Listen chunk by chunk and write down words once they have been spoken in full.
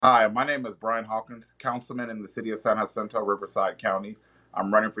Hi, my name is Brian Hawkins, councilman in the city of San Jacinto, Riverside County.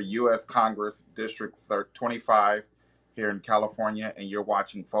 I'm running for U.S. Congress District 25 here in California, and you're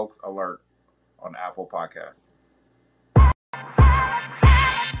watching Folks Alert on Apple Podcasts.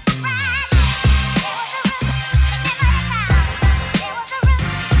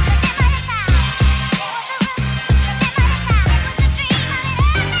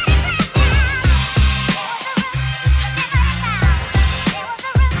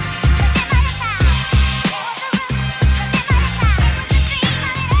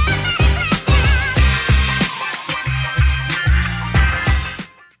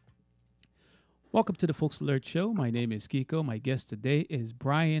 Welcome to the Folks Alert Show. My name is Kiko. My guest today is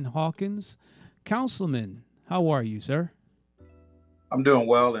Brian Hawkins. Councilman, how are you, sir? I'm doing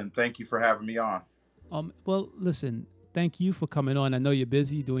well, and thank you for having me on. Well, listen, thank you for coming on. I know you're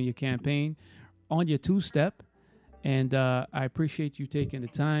busy doing your campaign on your two-step, and I appreciate you taking the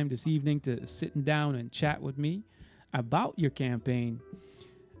time this evening to sitting down and chat with me about your campaign.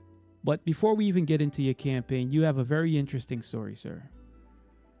 But before we even get into your campaign, you have a very interesting story, sir.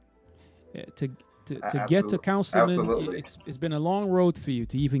 To get to councilman, Absolutely. it's been a long road for you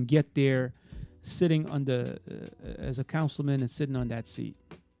to even get there, sitting on the as a councilman and sitting on that seat.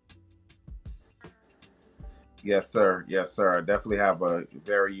 Yes, sir. Yes, sir. I definitely have a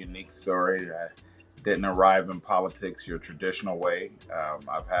very unique story. I didn't arrive in politics your traditional way.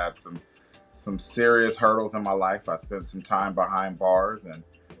 I've had some serious hurdles in my life. I spent some time behind bars, and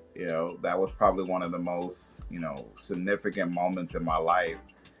that was probably one of the most significant moments in my life.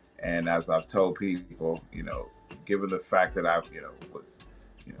 And as I've told people, given the fact that I've was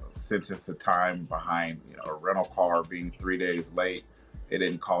sentenced to time behind a rental car being 3 days late, it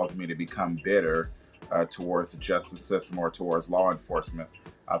didn't cause me to become bitter towards the justice system or towards law enforcement.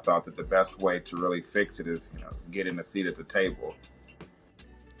 I thought that the best way to really fix it is getting a seat at the table.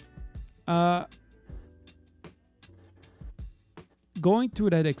 Uh, Going through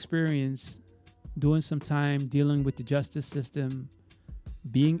that experience, doing some time dealing with the justice system,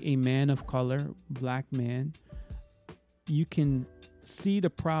 being a man of color, black man, you can see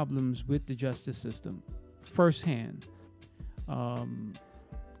the problems with the justice system firsthand. Um,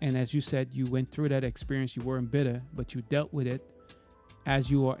 and as you said, you went through that experience. You weren't bitter, but you dealt with it.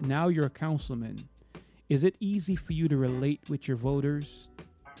 As you are now, you're a councilman. Is it easy for you to relate with your voters?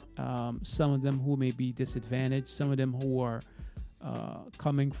 Some of them who may be disadvantaged, some of them who are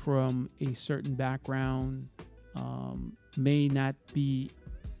coming from a certain background, may not be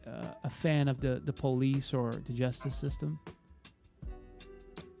a fan of the police or the justice system?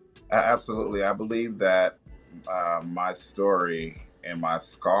 Absolutely, I believe that my story and my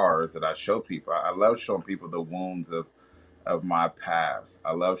scars that I show people. I love showing people the wounds of my past.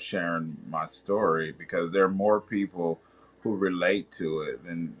 I love sharing my story because there are more people who relate to it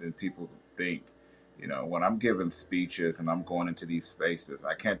than people think. When I'm giving speeches and I'm going into these spaces,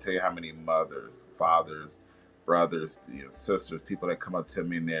 I can't tell you how many mothers, fathers, brothers, sisters, people that come up to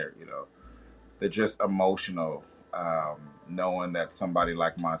me and they're just emotional, knowing that somebody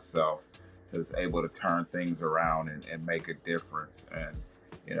like myself is able to turn things around and make a difference. And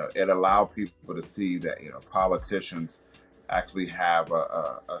it allowed people to see that politicians actually have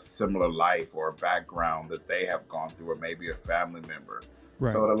a similar life or a background that they have gone through, or maybe a family member.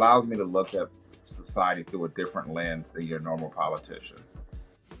 Right. So it allows me to look at society through a different lens than your normal politician.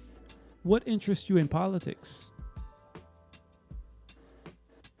 What interests you in politics?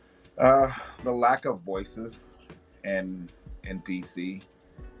 Uh, the lack of voices in DC.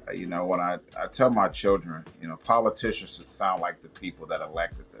 When I tell my children, politicians should sound like the people that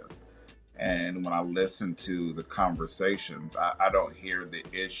elected them. And when I listen to the conversations, I don't hear the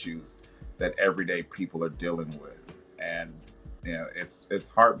issues that everyday people are dealing with. And it's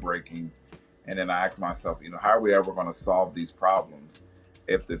heartbreaking. And then I ask myself, how are we ever going to solve these problems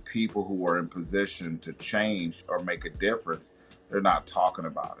if the people who are in position to change or make a difference, they're not talking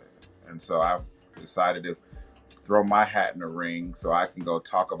about it? And so I've decided to throw my hat in the ring so I can go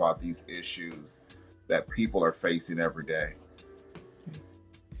talk about these issues that people are facing every day.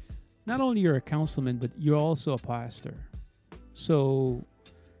 Not only you're a councilman, but you're also a pastor. So,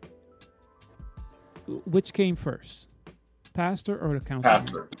 which came first, pastor or the councilman?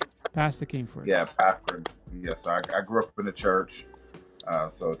 Pastor. Pastor came first. Yeah, pastor. Yes, I grew up in the church.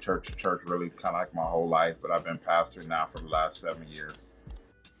 So church really kind of like my whole life, but I've been pastor now for the last 7 years.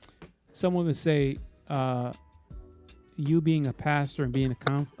 Someone would say, you being a pastor and being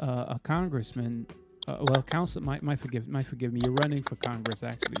a congressman, council might forgive me. You're running for Congress,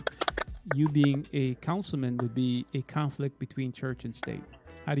 actually. You being a councilman would be a conflict between church and state.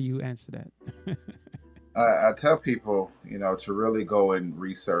 How do you answer that? I tell people, to really go and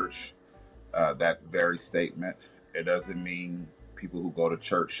research that very statement. It doesn't mean people who go to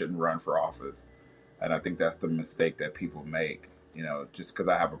church shouldn't run for office. And I think that's the mistake that people make. Just because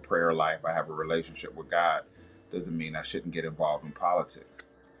I have a prayer life, I have a relationship with God, doesn't mean I shouldn't get involved in politics.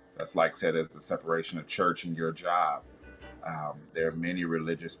 That's like said, it's the separation of church and your job. There are many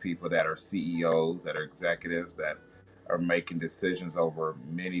religious people that are CEOs, that are executives, that are making decisions over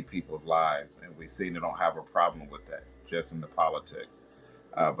many people's lives, and we seem to don't have a problem with that, just in the politics.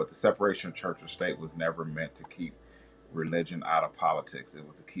 But the separation of church and state was never meant to keep religion out of politics. It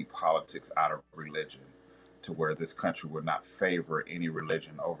was to keep politics out of religion, to where this country would not favor any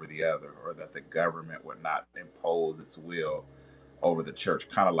religion over the other, or that the government would not impose its will over the church,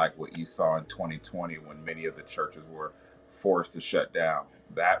 kind of like what you saw in 2020 when many of the churches were forced to shut down.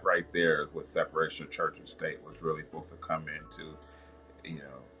 That right there is what separation of church and state was really supposed to come into,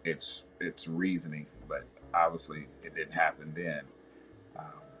 its reasoning, but obviously it didn't happen then. Um,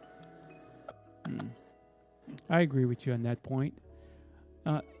 Hmm. I agree with you on that point.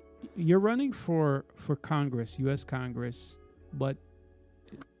 Uh, you're running for Congress, U.S. Congress, but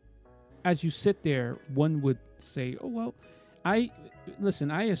as you sit there, one would say, "Oh well, I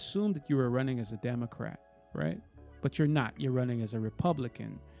listen. I assumed that you were running as a Democrat, right? But you're not. You're running as a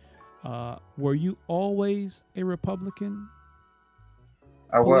Republican. Were you always a Republican?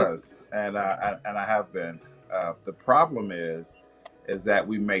 I Polit- was, and I have been. The problem is that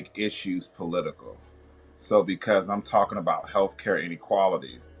we make issues political. So because I'm talking about healthcare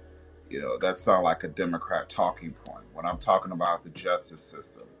inequalities, that sounds like a Democrat talking point. When I'm talking about the justice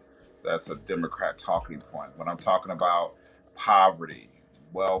system, that's a Democrat talking point. When I'm talking about poverty,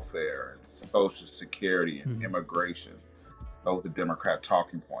 welfare, and Social Security and Mhm. immigration, those are Democrat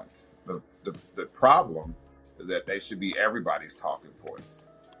talking points. The problem is that they should be everybody's talking points.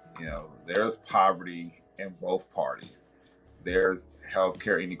 There's poverty in both parties. There's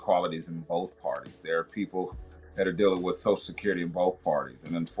healthcare inequalities in both parties. There are people that are dealing with Social Security in both parties.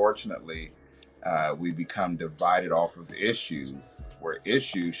 And unfortunately, we become divided off of issues where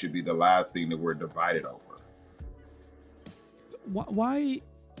issues should be the last thing that we're divided over. Why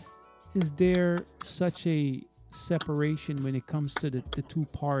is there such a separation when it comes to the two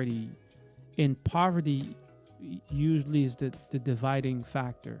party? In poverty, usually is the dividing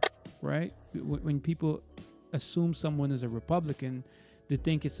factor, right? When people assume someone is a Republican, they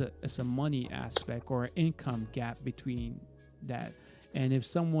think it's a money aspect or an income gap between that. And if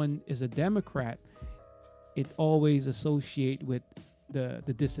someone is a Democrat, it always associate with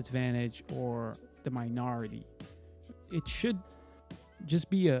the disadvantage or the minority. It should just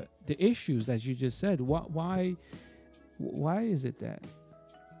be the issues as you just said. Why is it that?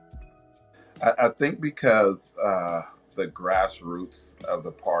 I think because the grassroots of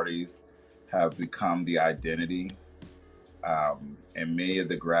the parties have become the identity. And many of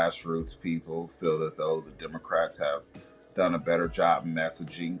the grassroots people feel that though the Democrats have done a better job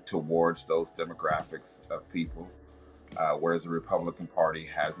messaging towards those demographics of people, whereas the Republican Party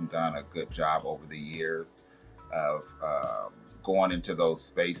hasn't done a good job over the years of going into those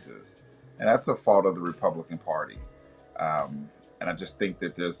spaces. And that's a fault of the Republican Party. And I just think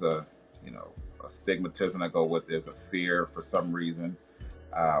that there's you know, a stigmatism that go with. There's a fear for some reason,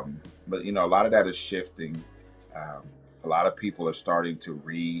 but a lot of that is shifting. Um, a lot of people are starting to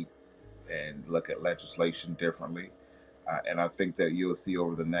read and look at legislation differently. And I think that you'll see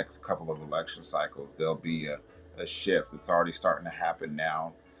over the next couple of election cycles, there'll be a shift. It's already starting to happen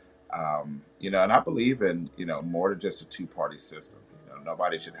now. And I believe in, more than just a two-party system.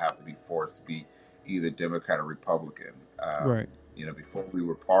 Nobody should have to be forced to be either Democrat or Republican. Right. Before we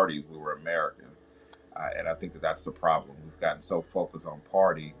were parties, we were American. And I think that that's the problem. We've gotten so focused on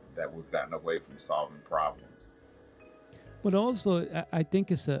party that we've gotten away from solving problems. But also, I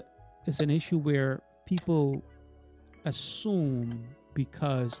think it's an issue where people assume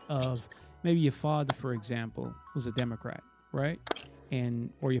because of maybe your father, for example, was a Democrat, right?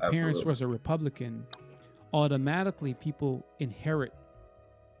 And or your parents Absolutely. was a Republican, automatically people inherit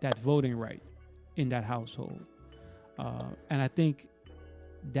that voting right in that household. And I think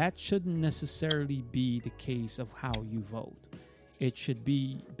that shouldn't necessarily be the case of how you vote. It should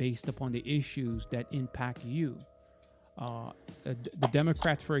be based upon the issues that impact you. The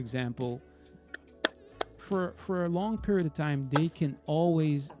Democrats, for example, for a long period of time, they can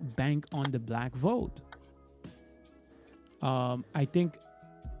always bank on the black vote. I think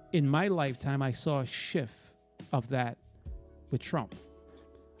in my lifetime, I saw a shift of that with Trump.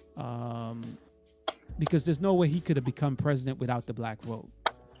 Um, because there's no way he could have become president without the black vote.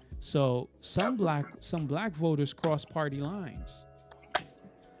 So some black voters cross party lines.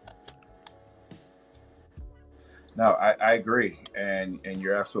 No, I agree, and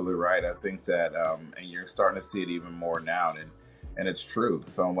you're absolutely right. I think that, and you're starting to see it even more now, and it's true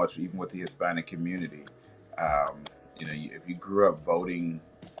so much, even with the Hispanic community. Um, if you grew up voting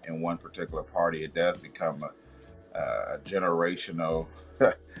in one particular party, it does become a generational.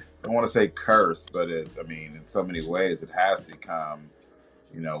 I don't want to say curse, but I mean, in so many ways, it has become,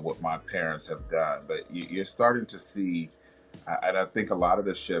 what my parents have done. But you're starting to see, and I think a lot of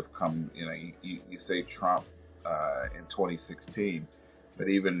the shift come, you say Trump in 2016, but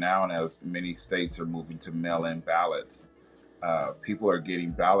even now, and as many states are moving to mail-in ballots, people are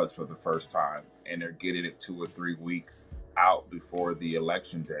getting ballots for the first time, and they're getting it 2 or 3 weeks out before the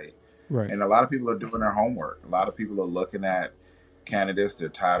election day. Right. And a lot of people are doing their homework. A lot of people are looking at candidates. They're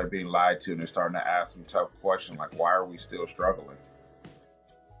tired of being lied to, and they're starting to ask some tough questions like, why are we still struggling?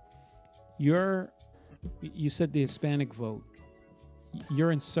 You're you said the Hispanic vote.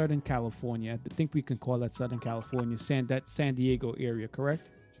 You're in Southern California. I think we can call that Southern California, that San Diego area, correct?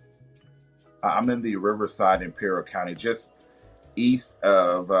 I'm in the Riverside, Imperial County, just east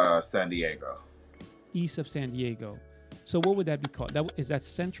of San Diego. East of San Diego. So what would that be called? Is that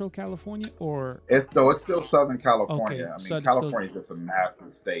Central California or It's still Southern okay? California. I mean, So California is just a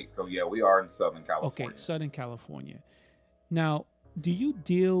massive state, so yeah, we are in Southern okay, California. Southern California. Now, do you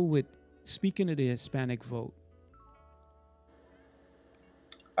deal with, speaking of the Hispanic vote?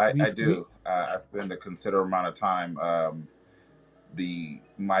 I We do. I spend a considerable amount of time. The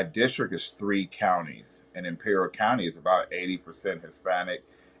My district is 3 counties, and Imperial County is about 80% Hispanic.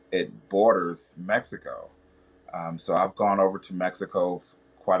 It borders Mexico. So I've gone over to Mexico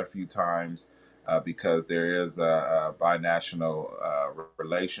quite a few times because there is a binational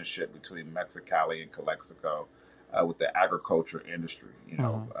relationship between Mexicali and Calexico with the agriculture industry.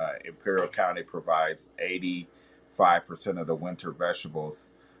 uh-huh. Imperial County provides 85% of the winter vegetables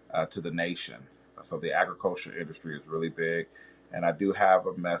to the nation. So the agriculture industry is really big. And I do have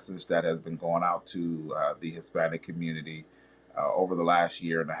a message that has been going out to the Hispanic community over the last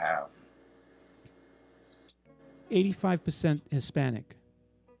year and a half. 85% Hispanic.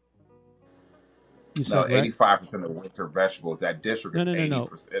 You No, said, right? 85% of winter vegetables. That district No, is no, no, no.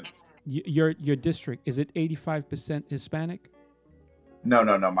 80%. Your district, is it 85% Hispanic? No,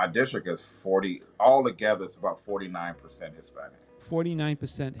 no, no. My district is 40. All together, it's about 49% Hispanic.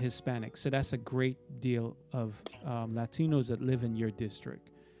 49% Hispanic. So that's a great deal of Latinos that live in your district.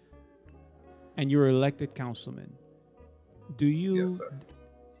 And you're elected councilman. Do Yes, you, sir.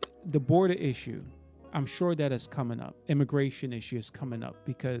 the border issue, I'm sure that is coming up. Immigration issue is coming up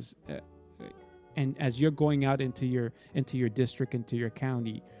because, and as you're going out into your district, into your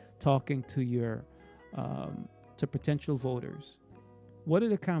county, talking to your to potential voters, what are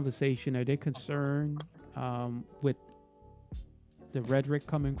the conversation? Are they concerned with the rhetoric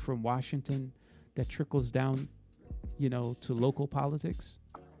coming from Washington that trickles down, to local politics?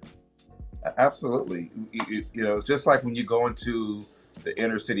 Absolutely. Just like when you go into the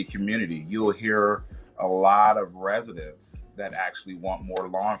inner city community, you'll hear a lot of residents that actually want more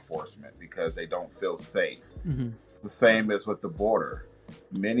law enforcement because they don't feel safe. Mm-hmm. It's the same as with the border.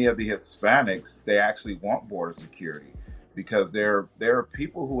 Many of the Hispanics, they actually want border security because there are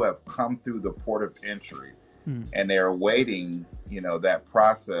people who have come through the port of entry Mm-hmm. and they're waiting, that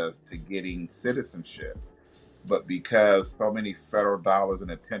process to getting citizenship. But because so many federal dollars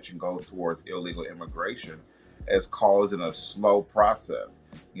and attention goes towards illegal immigration, it's causing a slow process.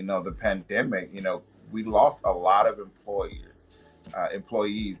 The pandemic, we lost a lot of employees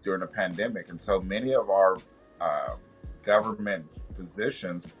during the pandemic, and so many of our uh, government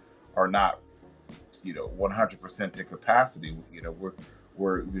positions are not 100% to capacity.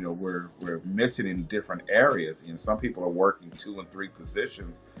 We're missing in different areas. Some people are working 2 and 3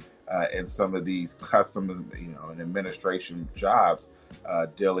 positions in some of these custom and administration jobs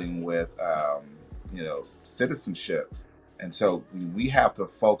dealing with citizenship. And so we have to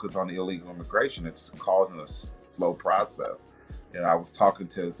focus on the illegal immigration. It's causing a slow process. I was talking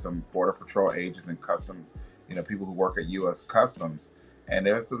to some border patrol agents and custom, people who work at U.S. Customs, and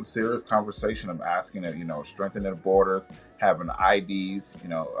there's some serious conversation of asking that, strengthening the borders, having IDs.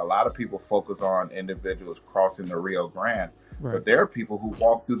 A lot of people focus on individuals crossing the Rio Grande, Right. but there are people who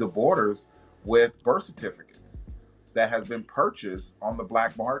walk through the borders with birth certificates that has been purchased on the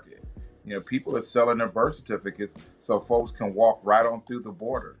black market. People are selling their birth certificates so folks can walk right on through the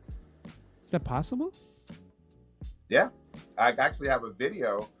border. Is that possible? Yeah, I actually have a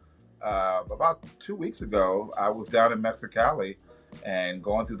video. About 2 weeks ago, I was down in Mexicali and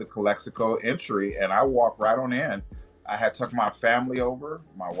going through the Calexico entry, and I walked right on in. I had took my family over,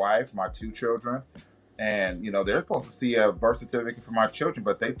 my wife, my 2 children, and they're supposed to see a birth certificate for my children,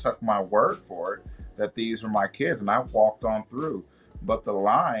 but they took my word for it that these were my kids, and I walked on through. But the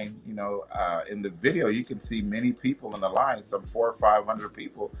line, in the video, you can see many people in the line, some 400 or 500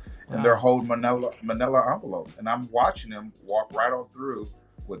 people, and they're Wow. holding manila envelopes, and I'm watching them walk right on through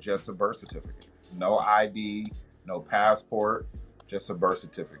with just a birth certificate, no ID, no passport, just a birth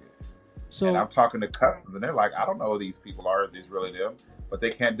certificate. And So, I'm talking to customers, and they're like, I don't know who these people are, if these really them, but they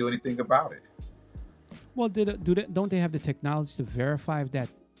can't do anything about it. well, don't they have the technology to verify if that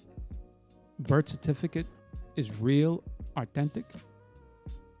birth certificate is real, authentic?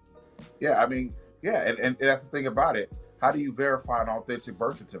 Yeah, I mean, yeah, and that's the thing about it. How do you verify an authentic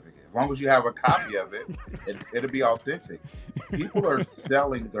birth certificate? As long as you have a copy of it, it'll be authentic. People are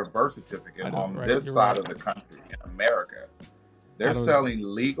selling their birth certificate I don't. on Right. this You're side right. of the country in America. I They're don't. selling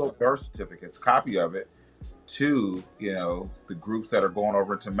legal birth certificates, copy of it, to the groups that are going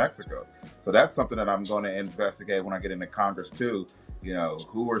over to Mexico. So that's something that I'm going to investigate when I get into Congress too.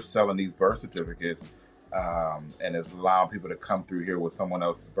 Who are selling these birth certificates, and is allowing people to come through here with someone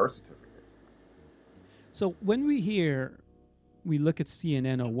else's birth certificate. So when we look at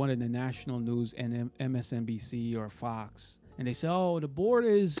CNN or one of the national news and MSNBC or Fox, and they say, "Oh, the border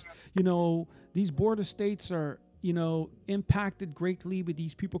is, these border states are, impacted greatly with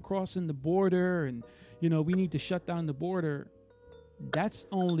these people crossing the border, and we need to shut down the border." That's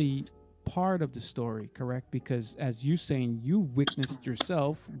only part of the story, correct? Because as you saying, you witnessed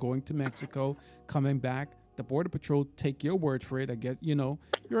yourself going to Mexico, coming back. The border patrol take your word for it. I guess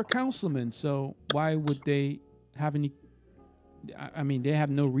you're a councilman, so why would they have any? I mean, they have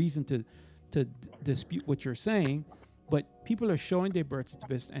no reason to dispute what you're saying, but people are showing their birth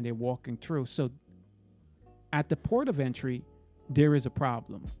certificates and they're walking through. So at the port of entry, there is a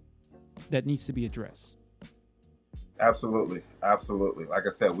problem that needs to be addressed. Absolutely, absolutely. Like I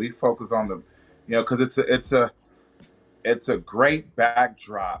said, we focus on because it's a great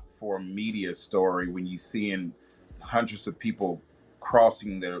backdrop for a media story when you see in hundreds of people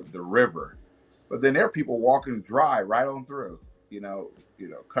crossing the river, but then there are people walking dry right on through.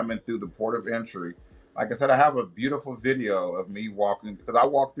 Coming through the port of entry. Like I said, I have a beautiful video of me walking because I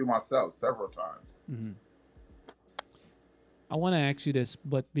walked through myself several times. Mm-hmm. I want to ask you this,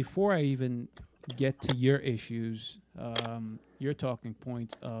 but before I even get to your issues, your talking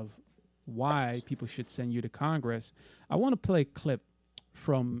points of why people should send you to Congress, I want to play a clip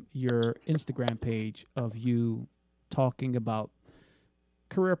from your Instagram page of you talking about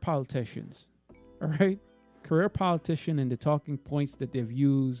career politicians. All right? Career politician and the talking points that they've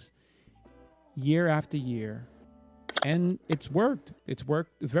used year after year. And it's worked. It's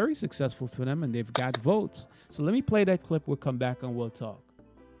worked very successful for them, and they've got votes. So let me play that clip. We'll come back and we'll talk.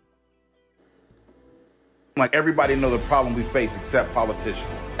 Like everybody know the problem we face except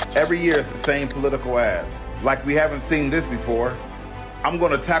politicians. Every year it's the same political ads. Like we haven't seen this before. I'm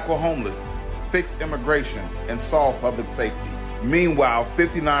going to tackle homeless, fix immigration, and solve public safety. Meanwhile,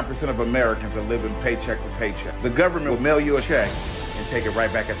 59% of Americans are living paycheck to paycheck. The government will mail you a check and take it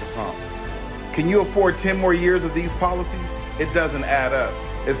right back at the pump. Can you afford 10 more years of these policies? It doesn't add up.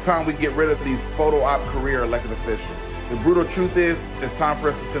 It's time we get rid of these photo op career elected officials. The brutal truth is, it's time for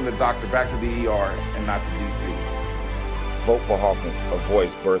us to send the doctor back to the ER and not to DC. Vote for Hawkins, a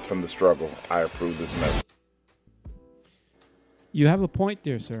voice birthed from the struggle. I approve this message. You have a point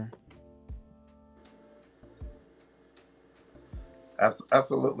there, sir.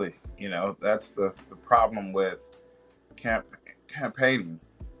 Absolutely. That's the problem with campaigning.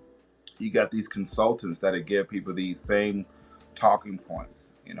 You got these consultants that give people these same talking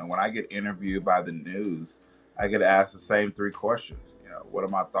points. When I get interviewed by the news, I get asked the same three questions. What are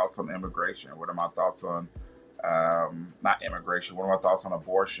my thoughts on immigration? What are my thoughts on, not immigration, what are my thoughts on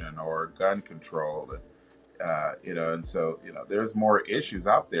abortion or gun control? And so, there's more issues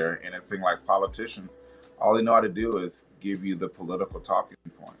out there, and it seems like politicians, all they know how to do is give you the political talking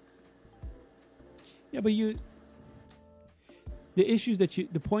points. Yeah, but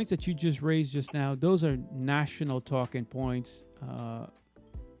the points that you just raised just now, those are national talking points.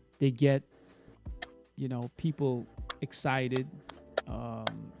 They get, people excited,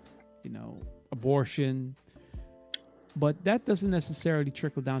 abortion, but that doesn't necessarily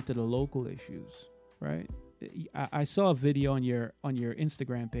trickle down to the local issues, right? I saw a video on your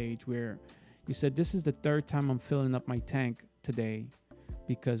Instagram page where you said, this is the third time I'm filling up my tank today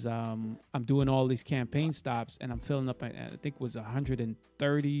because I'm doing all these campaign stops and I'm filling up, I think it was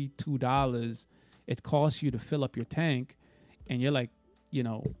 $132 it costs you to fill up your tank. And you're like,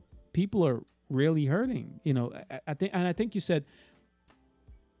 people are really hurting. I think you said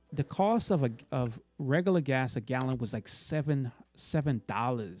the cost of regular gas a gallon was like $7.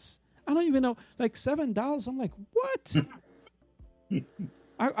 I don't even know, like $7. I'm like, what?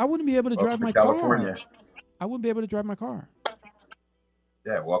 I wouldn't be able to drive Welcome my to California. car. I wouldn't be able to drive my car.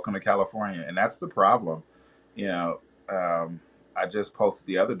 Yeah, welcome to California. And that's the problem. You know, I just posted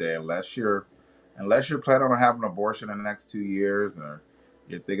the other day, unless you're planning on having an abortion in the next 2 years, or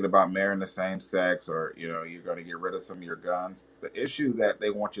you're thinking about marrying the same sex, or you're going to get rid of some of your guns, the issue that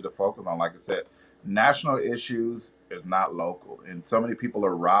they want you to focus on, like I said, national issues is not local. And so many people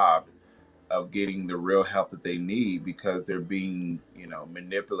are robbed of getting the real help that they need because they're being,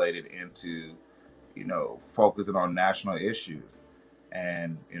 manipulated into, focusing on national issues.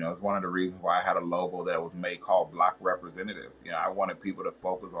 And, it's one of the reasons why I had a logo that was made called Black Representative. I wanted people to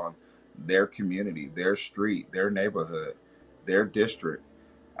focus on their community, their street, their neighborhood, their district.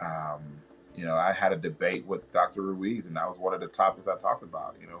 Um, I had a debate with Dr. Ruiz, and that was one of the topics I talked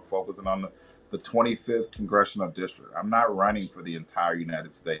about, focusing on the 25th congressional district. I'm not running for the entire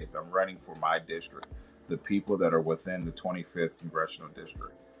United States. I'm running for my district, the people that are within the 25th congressional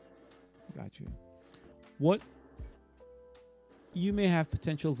district. Got you. What you may have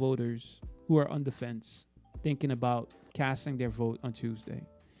potential voters who are on the fence thinking about casting their vote on Tuesday.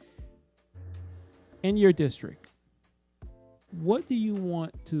 In your district, what do you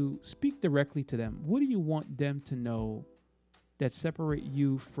want to speak directly to them? What do you want them to know that separate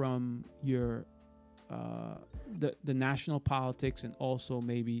you from your the national politics and also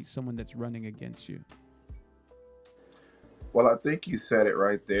maybe someone that's running against you? Well, I think you said it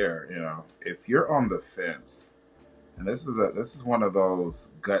right there. If you're on the fence, and this is one of those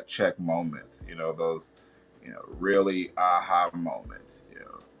gut check moments, those really aha moments.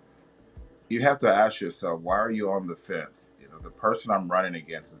 You have to ask yourself, why are you on the fence? The person I'm running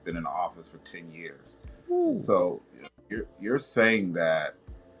against has been in office for 10 years. Ooh. So you're saying that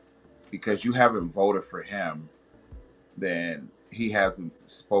because you haven't voted for him, then he hasn't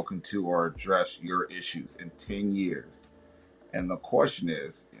spoken to or addressed your issues in 10 years. And the question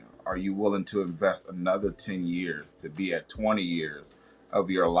is, are you willing to invest another 10 years to be at 20 years of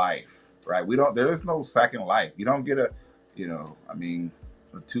your life, right? There is no second life. You don't get a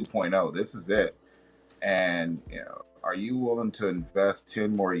 2.0. This is it. And, are you willing to invest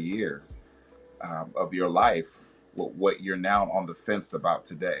 10 more years of your life with what you're now on the fence about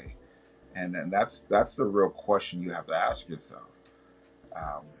today? And then that's the real question you have to ask yourself.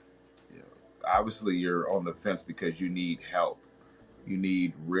 Um, Obviously, you're on the fence because you need help. You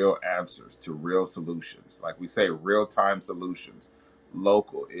need real answers to real solutions. Like we say, real time solutions,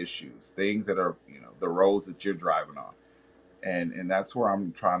 local issues, things that are, the roads that you're driving on. And that's where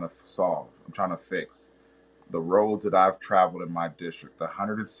I'm trying to solve. I'm trying to fix the roads that I've traveled in my district. The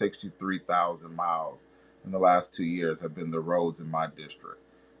 163,000 miles in the last 2 years have been the roads in my district.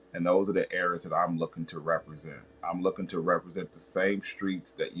 And those are the areas that I'm looking to represent. I'm looking to represent the same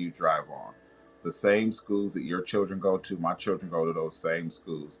streets that you drive on, the same schools that your children go to. My children go to those same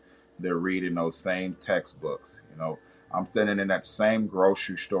schools. They're reading those same textbooks. I'm standing in that same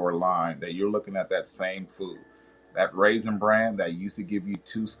grocery store line that you're looking at that same food. That Raisin Bran that used to give you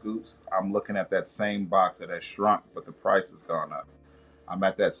 2 scoops, I'm looking at that same box that has shrunk, but the price has gone up. I'm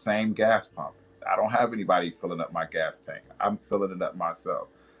at that same gas pump. I don't have anybody filling up my gas tank. I'm filling it up myself.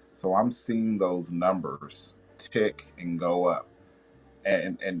 So I'm seeing those numbers tick and go up.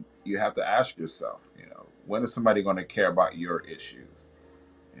 And you have to ask yourself, when is somebody going to care about your issues?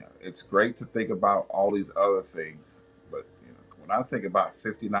 It's great to think about all these other things, but when I think about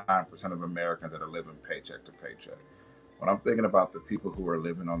 59% of Americans that are living paycheck to paycheck, when I'm thinking about the people who are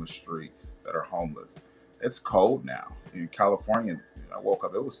living on the streets that are homeless, it's cold now. In California, I woke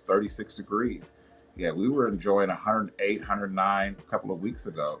up, it was 36 degrees. Yeah, we were enjoying 108, 109 a couple of weeks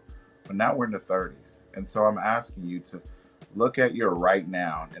ago, but now we're in the 30s. And so I'm asking you to look at your right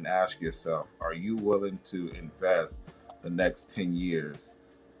now and ask yourself, are you willing to invest the next 10 years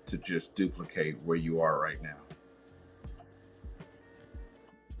to just duplicate where you are right now?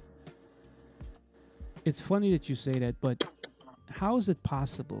 It's funny that you say that, but how is it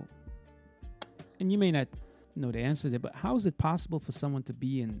possible? And you may not know the answer to it, but how is it possible for someone to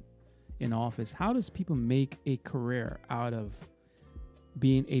be in office? How does people make a career out of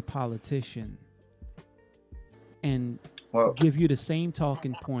being a politician and give you the same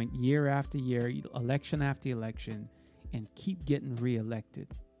talking point year after year, election after election, and keep getting reelected?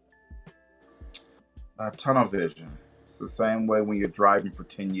 Tunnel vision. It's the same way when you're driving for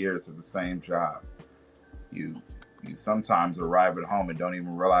 10 years to the same job. You sometimes arrive at home and don't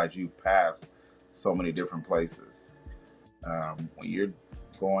even realize you've passed so many different places. When you're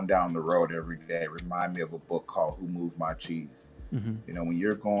going down the road every day, remind me of a book called Who Moved My Cheese? Mm-hmm. When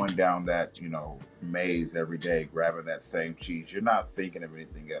you're going down that, maze every day, grabbing that same cheese, you're not thinking of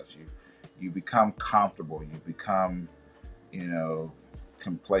anything else. You become comfortable. You become,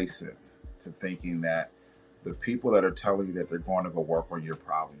 complacent to thinking that the people that are telling you that they're going to go work on your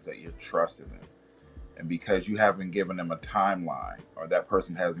problems, that you're trusting them. And because you haven't given them a timeline, or that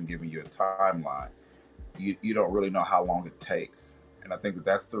person hasn't given you a timeline, you don't really know how long it takes. And I think that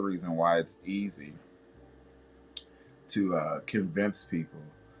that's the reason why it's easy to convince people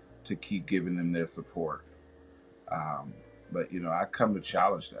to keep giving them their support. Um, but I come to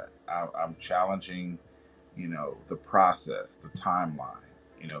challenge that. I'm challenging, the process, the timeline.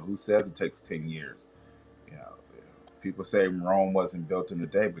 Who says it takes 10 years? You know, People say Rome wasn't built in a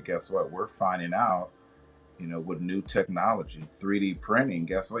day, but guess what? We're finding out, with new technology, 3D printing.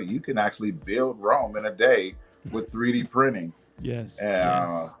 Guess what? You can actually build Rome in a day with 3D printing. Yes,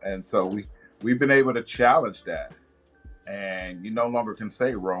 yes. And so we've been able to challenge that, and you no longer can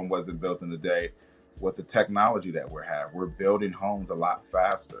say Rome wasn't built in a day. With the technology that we have, we're building homes a lot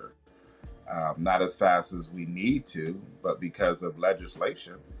faster, not as fast as we need to, but because of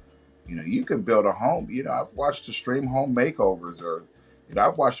legislation, you can build a home. I've watched extreme home makeovers, or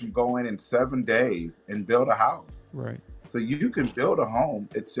I've watched them go in 7 days and build a house. Right. So you can build a home.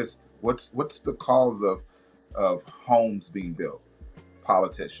 It's just what's the cause of homes being built?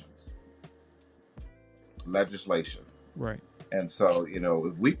 Politicians, legislation. Right. And so,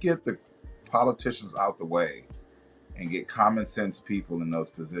 if we get the politicians out the way and get common sense people in those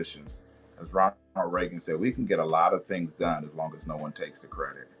positions, as Ronald Reagan said, we can get a lot of things done as long as no one takes the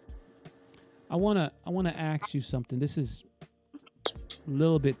credit. I wanna ask you something. This is a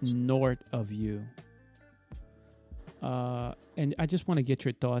little bit north of you. And I just want to get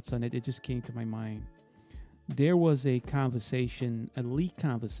your thoughts on it. It just came to my mind. There was a conversation, a leak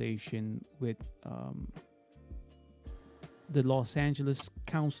conversation with the Los Angeles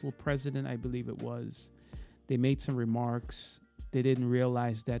Council president, I believe it was. They made some remarks. They didn't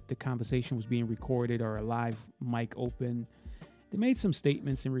realize that the conversation was being recorded or a live mic open. They made some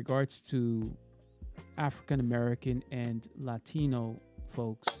statements in regards to African American and Latino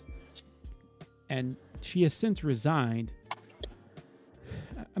folks. And she has since resigned.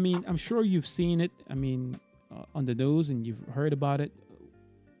 I mean, I'm sure you've seen it. I mean, on the news, and you've heard about it.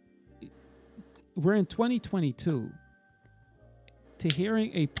 We're in 2022. To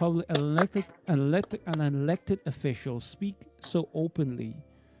hearing a public an elected official speak so openly,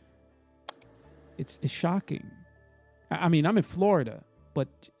 it's shocking. I mean, I'm in Florida, but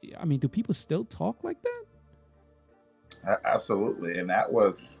I mean, do people still talk like that? Absolutely, and that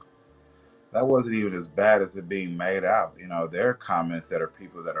wasn't even as bad as it being made out. There are comments that are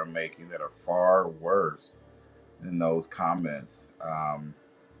people that are making that are far worse than those comments,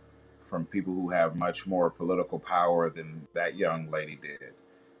 from people who have much more political power than that young lady did.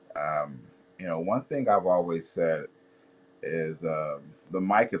 One thing I've always said is the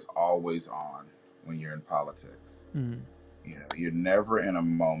mic is always on when you're in politics. Mm-hmm. You're never in a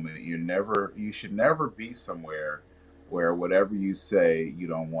moment. You should never be somewhere where whatever you say, you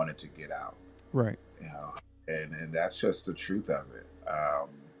don't want it to get out. Right. And that's just the truth of it.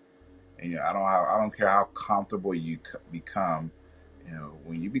 And I don't care how comfortable you become.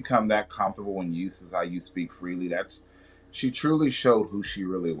 When you become that comfortable, when this is how you speak freely, she truly showed who she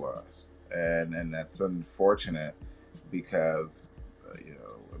really was, and that's unfortunate because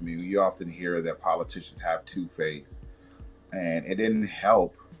I mean, you often hear that politicians have two-faced, and it didn't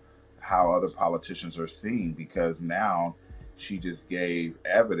help how other politicians are seen, because now she just gave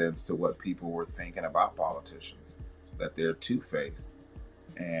evidence to what people were thinking about politicians, that they're two-faced.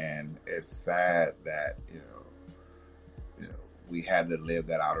 And it's sad that we had to live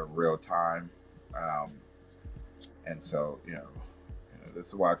that out in real time. And so this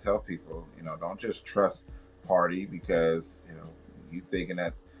is why I tell people, don't just trust party because you thinking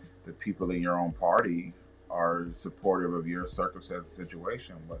that the people in your own party are supportive of your circumstance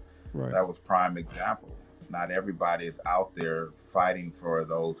situation. But Right. that was prime example. Not everybody is out there fighting for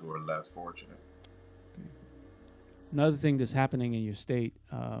those who are less fortunate. Another thing that's happening in your state,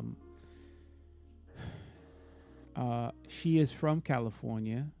 she is from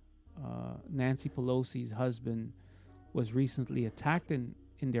California. Nancy Pelosi's husband was recently attacked in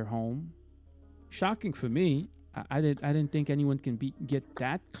their home. Shocking for me. I didn't think anyone can get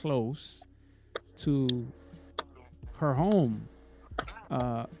that close to her home.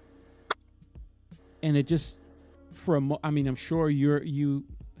 And it just I mean, I'm sure you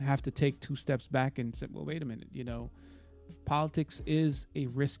have to take two steps back and say, well, wait a minute, politics is a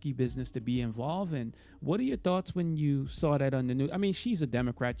risky business to be involved in. What are your thoughts when you saw that on the news? I mean, she's a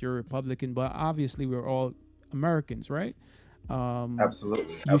Democrat, you're a Republican, but obviously we're all Americans, right?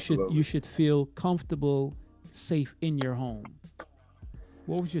 Absolutely. You should feel comfortable, safe in your home.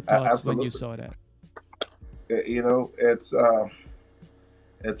 What was your thoughts when you saw that? It's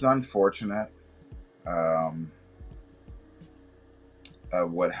It's unfortunate, um,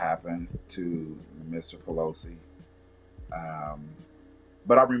 of what happened to Mr. Pelosi. Um,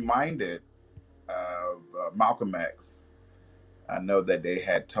 but I'm reminded of Malcolm X. I know that they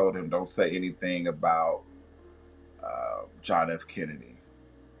had told him, don't say anything about John F. Kennedy.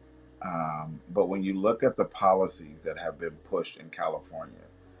 But when you look at the policies that have been pushed in California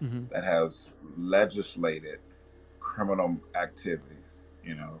Hmm. that has legislated criminal activities,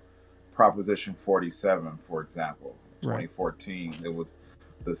 Proposition 47, for example, Right. 2014, it was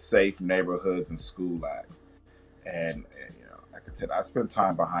the Safe Neighborhoods and School Act. And like I said, I spent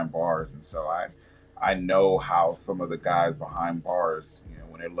time behind bars, and so I know how some of the guys behind bars,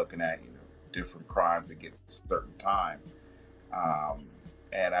 when they're looking at different crimes to get certain time. Um,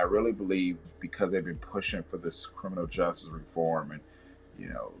 and I really believe because they've been pushing for this criminal justice reform and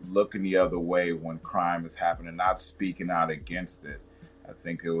looking the other way when crime is happening, not speaking out against it. I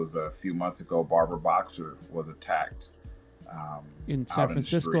think it was a few months ago, Barbara Boxer was attacked um, In out in the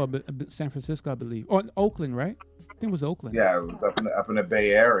streets. San Francisco, I believe, or Oakland, right? I think it was Oakland. Yeah, it was up in the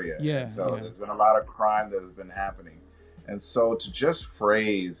Bay Area, and Yeah, so yeah. there's been a lot of crime that has been happening, and so to just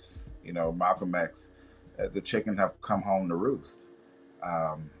phrase, Malcolm X, the chicken have come home to roost.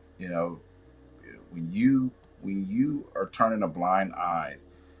 Um, you know, when you are turning a blind eye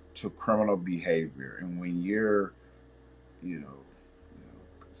to criminal behavior, and when you're,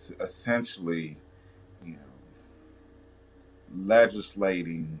 essentially, you know,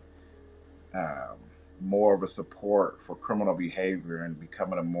 legislating um, more of a support for criminal behavior and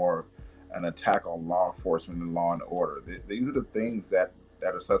becoming a more an attack on law enforcement and law and order. These are the things that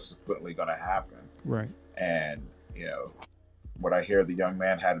are subsequently going to happen. Right. And you know, what I hear, the young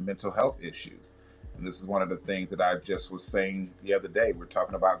man had mental health issues, and this is one of the things that I just was saying the other day. We're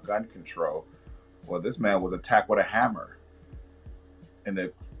talking about gun control. Well, this man was attacked with a hammer, and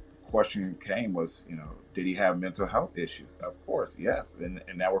the question came was, did he have mental health issues? Of course, yes. And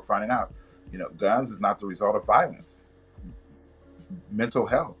now we're finding out, guns is not the result of violence. Mental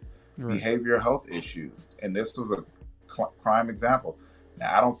health, Right. behavioral health issues, and this was a crime example.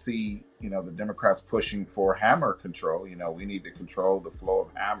 Now I don't see, the Democrats pushing for hammer control. We need to control the flow of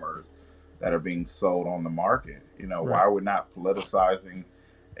hammers that are being sold on the market. Why Right. are we not politicizing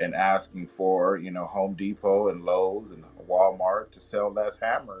and asking for, Home Depot and Lowe's and Walmart to sell less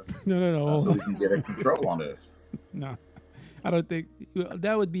hammers, No, no, so no. we can get a control on this? No, I don't think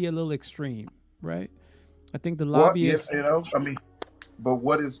that would be a little extreme, right? I think the Well, yeah, lobbyists. I mean, but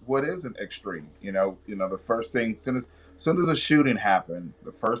what is an extreme? The first thing, soon as a shooting happened,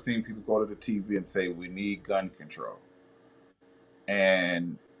 the first thing people go to the TV and say, we need gun control.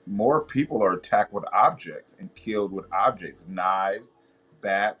 And more people are attacked with objects and killed with objects, knives,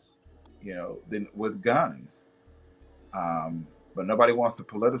 bats, than with guns. Um, but nobody wants to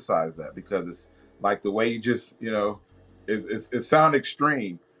politicize that because it's like the way you just, it sound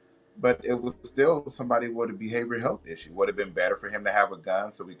extreme, but it was still somebody with a behavioral health issue. Would have been better for him to have a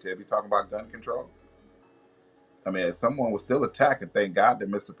gun so we could be talking about gun control. I mean, someone was still attacked, and thank God that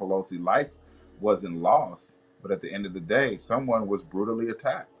Mr. Pelosi's life wasn't lost. But at the end of the day, someone was brutally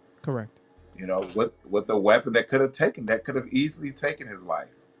attacked. Correct. With a weapon that could have easily taken his life.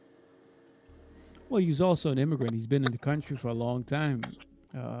 Well, he's also an immigrant. He's been in the country for a long time,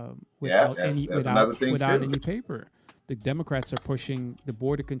 Yeah, that's another thing without too. any paper. The Democrats are pushing the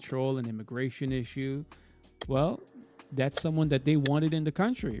border control and immigration issue. Well, that's someone that they wanted in the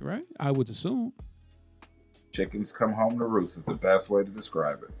country, right? I would assume. Chickens come home to roost is the best way to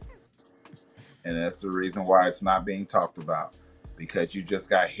describe it, and that's the reason why it's not being talked about, because you just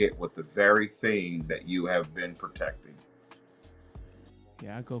got hit with the very thing that you have been protecting.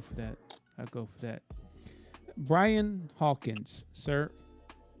 Yeah, I go for that. I go for that. Brian Hawkins, sir,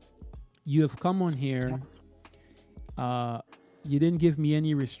 you have come on here. Uh, you didn't give me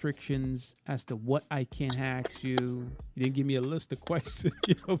any restrictions as to what I can ask you. You didn't give me a list of questions.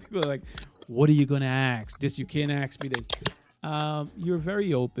 People are like, "What are you gonna ask? This you can't ask me this." You're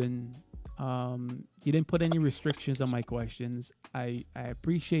very open. You didn't put any restrictions on my questions. I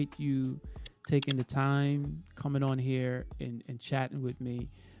appreciate you taking the time, coming on here and chatting with me.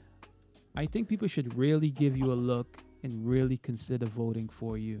 I think people should really give you a look and really consider voting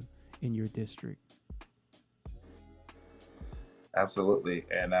for you in your district. Absolutely,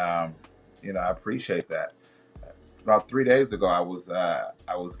 and I appreciate that. About 3 days ago, I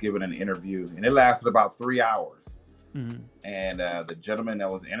was given an interview, and it lasted about 3 hours. Hmm. And the gentleman that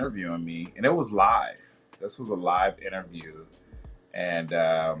was interviewing me, and it was live. This was a live interview, and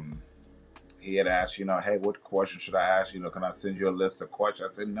he had asked, hey, what question should I ask? Can I send you a list of questions?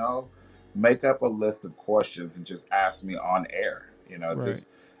 I said, no, make up a list of questions and just ask me on air. Right. Just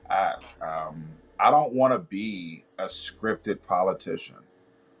ask. I don't want to be a scripted politician.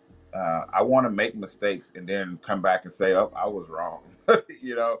 I want to make mistakes and then come back and say, "Oh, I was wrong."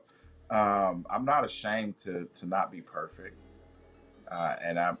 you know, I'm not ashamed to not be perfect,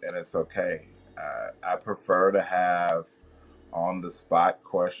 and it's okay. I prefer to have on the spot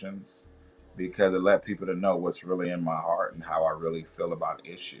questions because it let people to know what's really in my heart and how I really feel about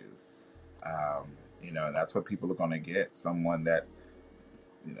issues. Um, and that's what people are going to get. Someone that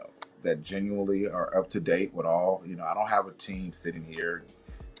you know that genuinely are up to date with all. I don't have a team sitting here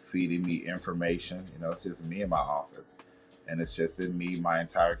feeding me information. It's just me in my office, and it's just been me my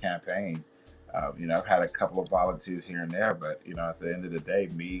entire campaign. I've had a couple of volunteers here and there, but at the end of the day,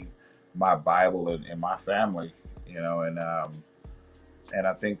 me, my Bible, and my family. And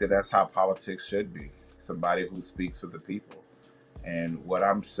I think that that's how politics should be. Somebody who speaks for the people. And what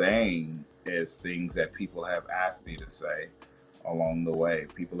I'm saying is things that people have asked me to say along the way.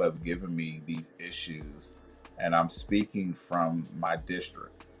 People have given me these issues, and I'm speaking from my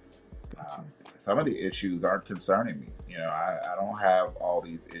district. Gotcha. Some of the issues aren't concerning me. I don't have all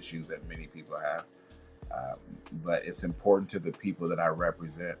these issues that many people have, um, but it's important to the people that I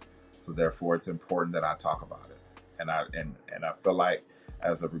represent. So therefore, it's important that I talk about it. And I feel like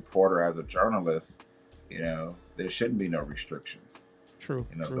as a reporter, as a journalist, there shouldn't be no restrictions. True.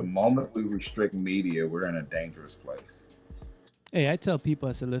 The True. moment we restrict media, we're in a dangerous place. Hey, I tell people,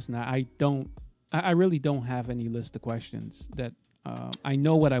 I said, listen, I don't, I really don't have any list of questions that I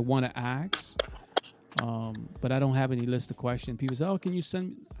know what I want to ask, but I don't have any list of questions. People say, oh, can you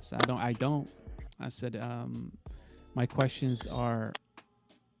send me? I said, I don't. I said, my questions are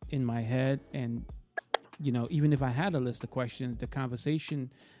in my head, and even if I had a list of questions, the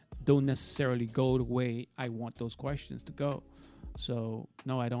conversation don't necessarily go the way I want those questions to go. So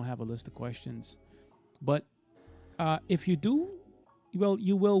no, I don't have a list of questions. But if you do, well,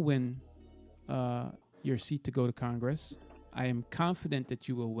 you will win your seat to go to Congress. I am confident that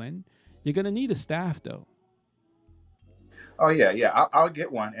you will win. You're gonna need a staff, though. Oh yeah, yeah. I'll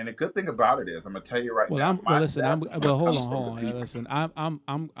get one. And the good thing about it is, I'm gonna tell you right Well, now, well. my Listen, staff is gonna well. Hold come on, from the hold on. people. Listen,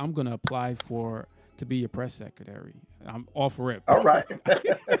 I'm gonna apply for to be your press secretary. I'm off rip. All right.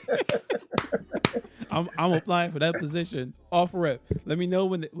 I'm applying for that position off rip. Let me know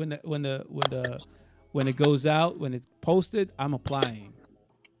when it goes out, when it's posted. I'm applying.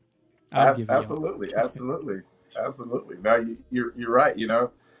 I'll give you all. Absolutely, absolutely, absolutely. No, you're right.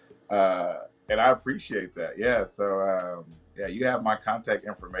 Uh, and I appreciate that. Yeah. So yeah, you have my contact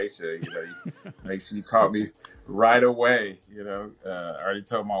information. You make sure you call me right away. I already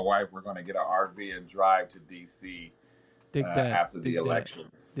told my wife we're going to get an RV and drive to DC Dig that. after the Dig that.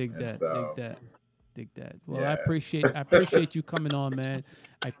 elections. Dig And that. Dig so that. Dig that. Well, I yeah, appreciate you coming on, man.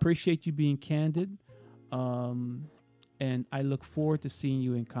 I appreciate you being candid. Um, and I look forward to seeing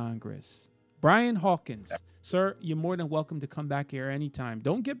you in Congress. Brian Hawkins, sir, you're more than welcome to come back here anytime.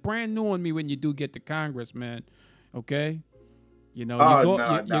 Don't get brand new on me when you do get to Congress, man. Okay? oh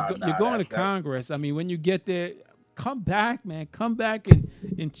no, no, You're no. going to That's Congress. I mean, when you get there, come back, man. Come back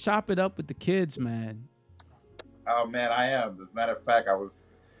and chop it up with the kids, man. oh man, I am. As a matter of fact,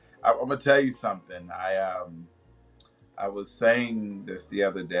 I'm gonna tell you something. I was saying this the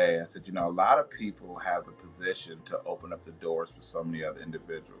other day. I said, a lot of people have the position to open up the doors for so many other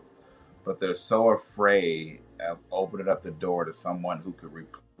individuals, but they're so afraid of opening up the door to someone who could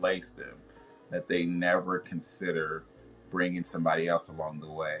replace them that they never consider bringing somebody else along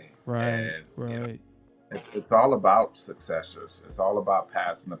the way. Right, And right. it's all about successors. It's all about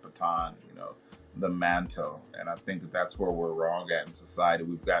passing the baton. The mantle. And I think that that's where we're wrong at in society.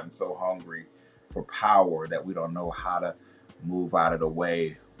 We've gotten so hungry for power that we don't know how to move out of the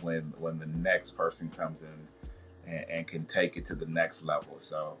way when the next person comes in and can take it to the next level.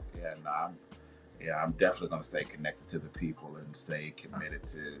 So yeah, no, I'm definitely going to stay connected to the people and stay committed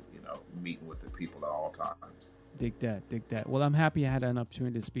to meeting with the people at all times. Dig that, dig that. Well, I'm happy I had an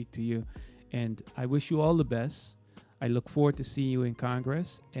opportunity to speak to you, and I wish you all the best. I look forward to seeing you in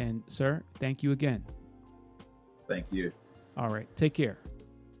Congress. And, sir, thank you again. Thank you. All right. Take care.